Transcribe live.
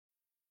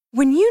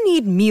When you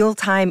need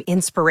mealtime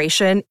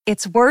inspiration,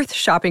 it's worth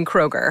shopping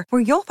Kroger,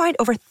 where you'll find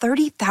over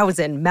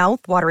 30,000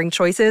 mouth-watering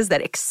choices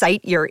that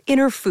excite your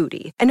inner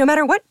foodie. And no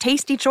matter what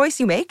tasty choice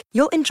you make,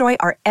 you'll enjoy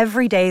our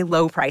everyday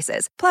low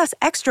prices, plus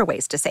extra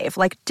ways to save,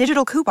 like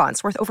digital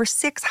coupons worth over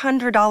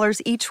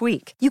 $600 each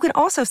week. You can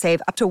also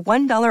save up to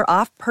 $1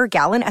 off per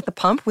gallon at the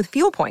pump with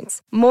fuel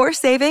points. More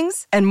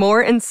savings and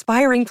more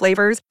inspiring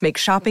flavors make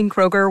shopping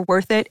Kroger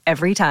worth it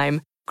every time.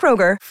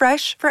 Kroger,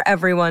 fresh for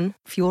everyone.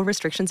 Fuel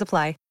restrictions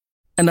apply.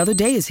 Another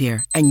day is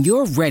here, and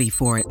you're ready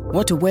for it.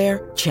 What to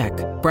wear? Check.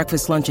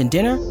 Breakfast, lunch, and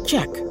dinner?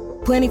 Check.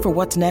 Planning for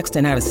what's next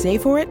and how to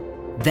save for it?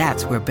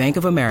 That's where Bank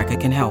of America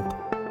can help.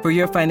 For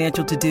your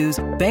financial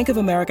to-dos, Bank of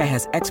America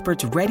has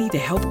experts ready to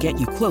help get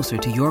you closer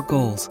to your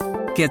goals.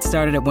 Get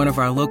started at one of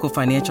our local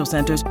financial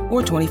centers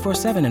or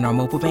 24/7 in our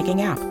mobile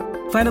banking app.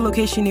 Find a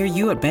location near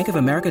you at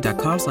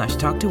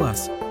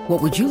bankofamerica.com/talktous.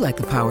 What would you like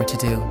the power to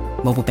do?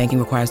 Mobile banking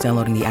requires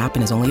downloading the app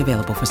and is only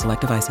available for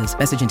select devices.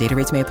 Message and data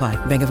rates may apply.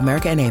 Bank of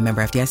America N.A.,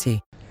 member FDIC.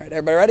 All right,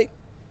 everybody ready?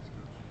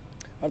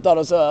 I thought it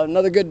was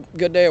another good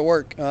day at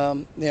work.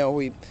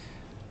 We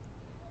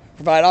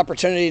provide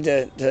opportunity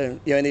to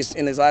in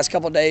these last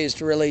couple of days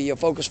to really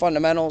focus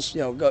fundamentals.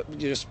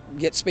 Just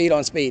get speed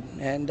on speed,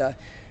 and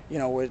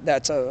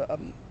that's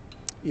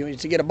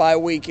to get a bye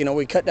week.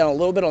 We cut down a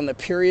little bit on the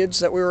periods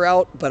that we were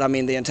out, but I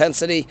mean the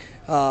intensity,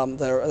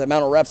 the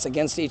amount of reps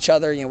against each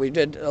other. We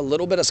did a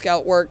little bit of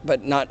scout work,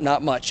 but not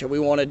much. We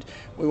wanted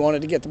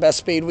to get the best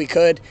speed we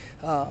could.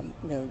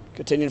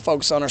 Continue to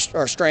focus on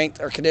our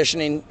strength, our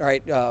conditioning,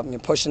 right?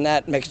 Pushing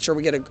that, making sure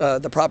we get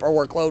the proper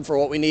workload for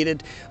what we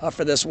needed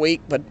for this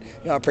week. But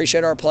I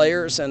appreciate our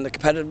players and the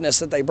competitiveness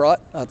that they brought.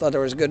 I thought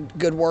there was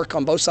good work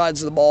on both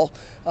sides of the ball.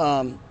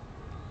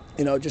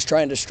 Just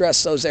trying to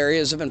stress those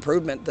areas of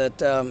improvement that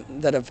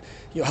have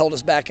held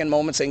us back in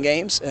moments in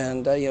games,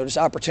 and just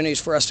opportunities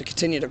for us to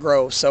continue to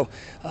grow. So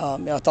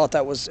I thought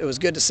it was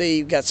good to see.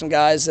 You've got some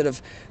guys that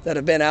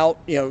have been out,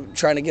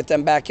 trying to get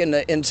them back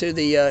into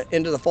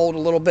the fold a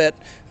little bit.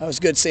 It was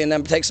good seeing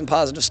them take some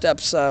positive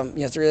steps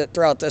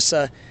throughout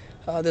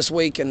this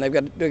week, and they've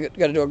got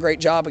to do a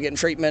great job of getting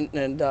treatment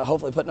and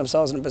hopefully putting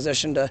themselves in a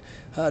position to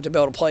be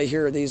able to play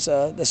here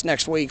this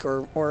next week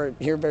or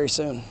here very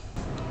soon.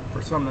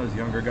 For some of those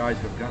younger guys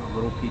who have gotten a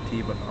little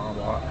PT but not a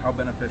lot, how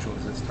beneficial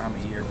is this time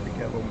of year when we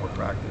get a little more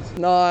practice?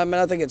 No,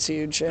 I think it's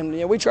huge, and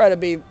we try to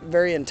be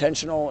very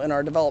intentional in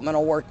our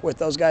developmental work with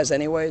those guys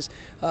anyways,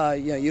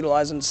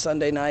 utilizing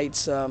Sunday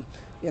nights, and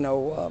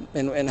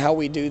how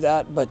we do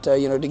that. But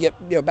to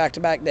get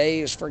back-to-back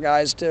days for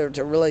guys to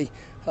really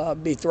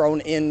be thrown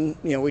in,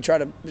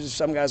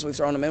 some guys we've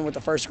thrown them in with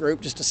the first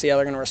group just to see how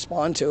they're going to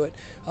respond to it,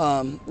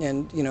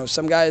 and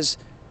some guys.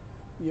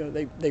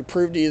 They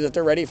prove to you that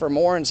they're ready for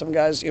more, and some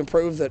guys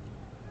prove that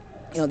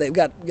they've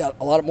got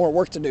a lot more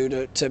work to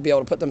do to be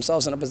able to put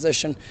themselves in a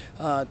position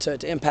to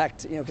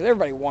impact, because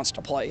everybody wants to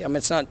play. I mean,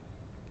 it's not.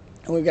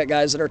 We've got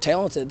guys that are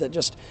talented that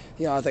just,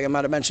 I think I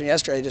might have mentioned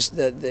yesterday, just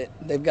that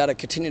they've got to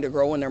continue to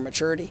grow in their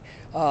maturity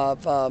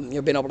of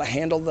being able to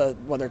handle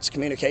whether it's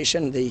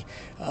communication,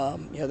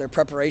 their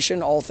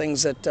preparation, all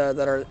things that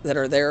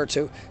are there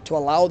to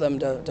allow them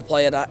to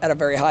play at a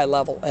very high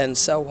level. And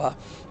so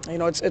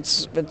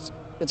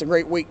it's a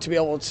great week to be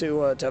able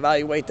to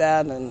evaluate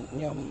that, and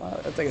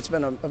I think it's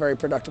been a very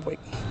productive week.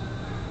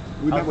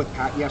 We met with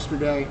Pat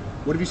yesterday.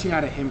 What have you seen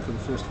out of him for the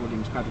first 4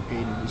 games, Patrick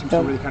Payton? He seems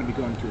to really kind of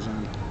be going to his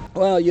own.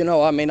 Well,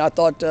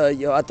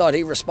 I thought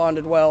he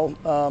responded well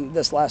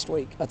this last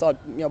week. I thought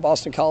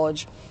Boston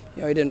College,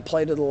 he didn't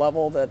play to the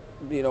level that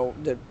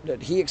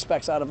that he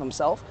expects out of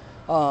himself,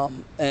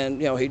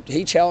 and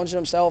he challenged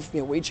himself.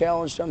 We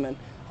challenged him, and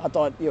I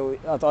thought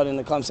in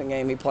the Clemson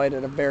game he played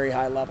at a very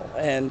high level,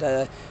 and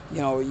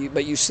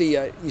but you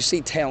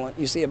see talent,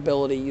 you see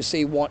ability, you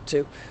see want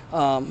to,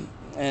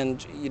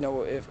 and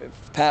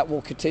if Pat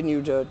will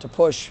continue to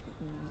push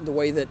the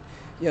way that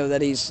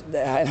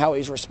and how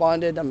he's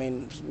responded, I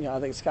mean, I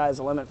think the sky's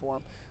the limit for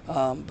him.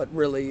 But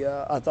really,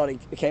 I thought he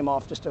came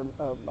off just a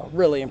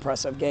really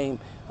impressive game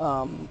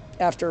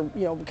after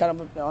kind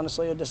of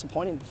honestly a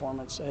disappointing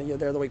performance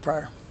there the week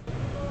prior.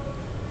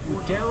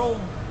 For Darrell,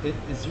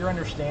 is your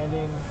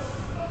understanding,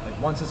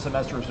 like once the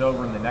semester is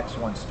over and the next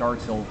one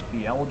starts, he'll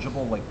be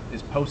eligible? Like,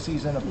 is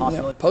postseason a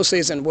possibility?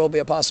 Postseason will be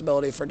a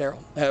possibility for Darrell.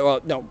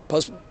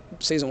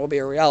 Postseason will be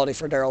a reality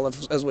for Darrell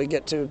as we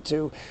get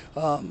to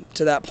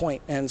that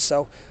point. And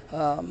so,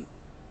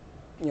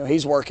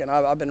 he's working.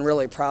 I've been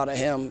really proud of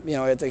him.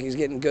 I think he's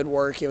getting good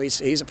work.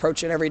 He's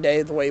approaching every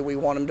day the way we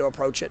want him to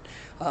approach it.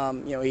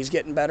 He's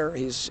getting better.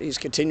 He's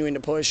continuing to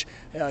push.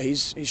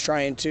 He's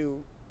trying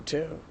to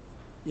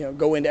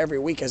go into every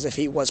week as if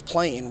he was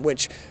playing,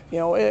 which,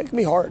 it can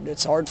be hard.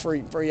 It's hard for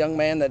a young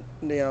man that,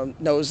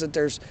 knows that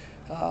there's,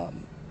 that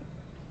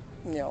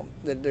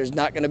there's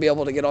not going to be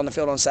able to get on the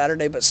field on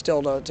Saturday, but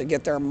still to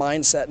get their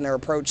mindset and their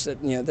approach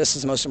that, this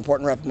is the most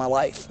important rep of my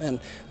life. And,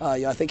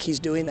 I think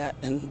he's doing that.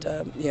 And,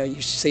 you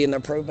see an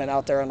improvement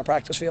out there on the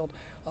practice field.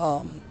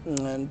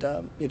 And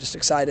you're just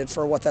excited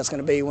for what that's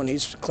going to be when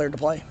he's cleared to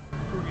play.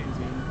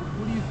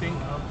 What do you think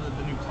of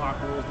the new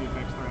clock rules, the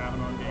effects they're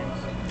having on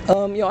games?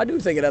 I do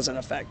think it has an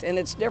effect, and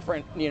it's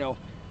different.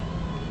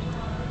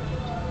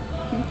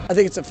 I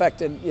think it's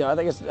affected. I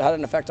think it's had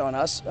an effect on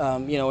us.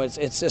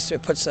 It's just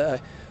it puts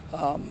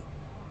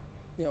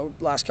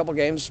last couple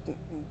games,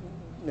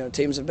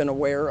 teams have been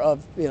aware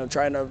of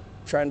trying to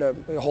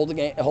hold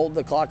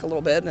the clock a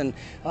little bit, and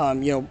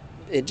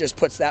it just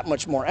puts that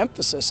much more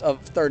emphasis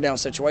of third down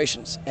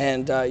situations.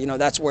 And,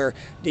 that's where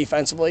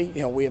defensively,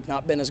 we have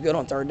not been as good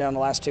on third down the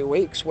last 2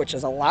 weeks, which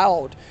has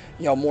allowed,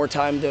 more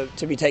time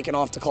to be taken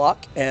off the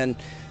clock. And,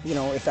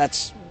 if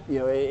that's,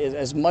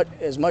 as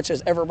much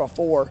as ever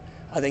before,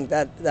 I think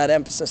that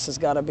emphasis has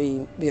got to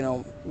be,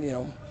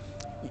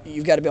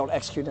 you've got to be able to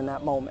execute in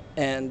that moment.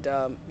 And,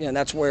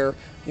 that's where,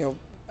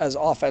 as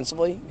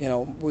offensively,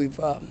 we've,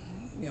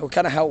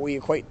 kind of how we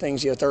equate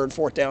things, third,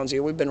 fourth downs.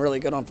 We've been really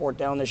good on fourth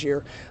down this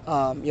year.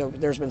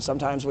 There's been some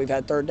times we've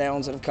had third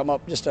downs that have come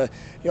up just a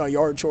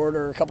yard short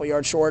or a couple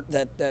yards short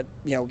that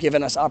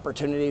given us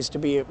opportunities to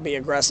be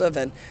aggressive,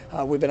 and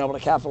we've been able to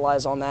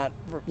capitalize on that,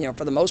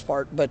 for the most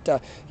part. But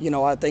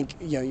I think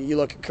you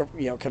look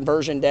at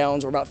conversion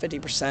downs, we're about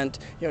 50%.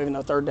 Even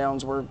though third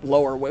downs were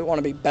lower, we want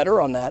to be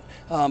better on that.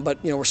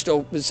 But we're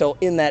still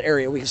in that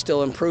area. We can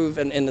still improve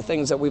in the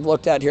things that we've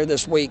looked at here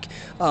this week.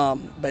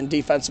 And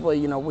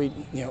defensively,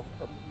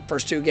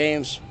 first 2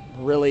 games,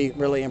 really,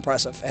 really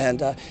impressive. And,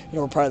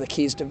 we're probably the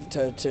keys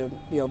to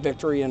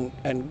victory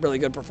and really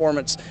good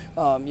performance.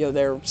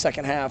 Their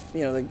second half,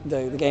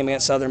 the game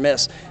against Southern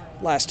Miss.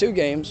 Last 2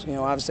 games,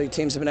 obviously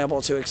teams have been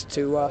able to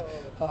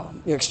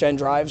extend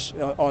drives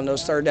on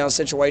those third down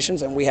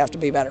situations, and we have to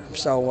be better.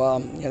 So,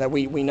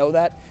 we know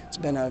that. It's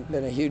been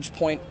a huge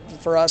point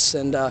for us,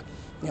 and, I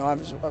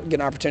get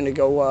an opportunity to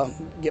go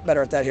get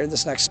better at that here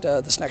this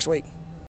next week.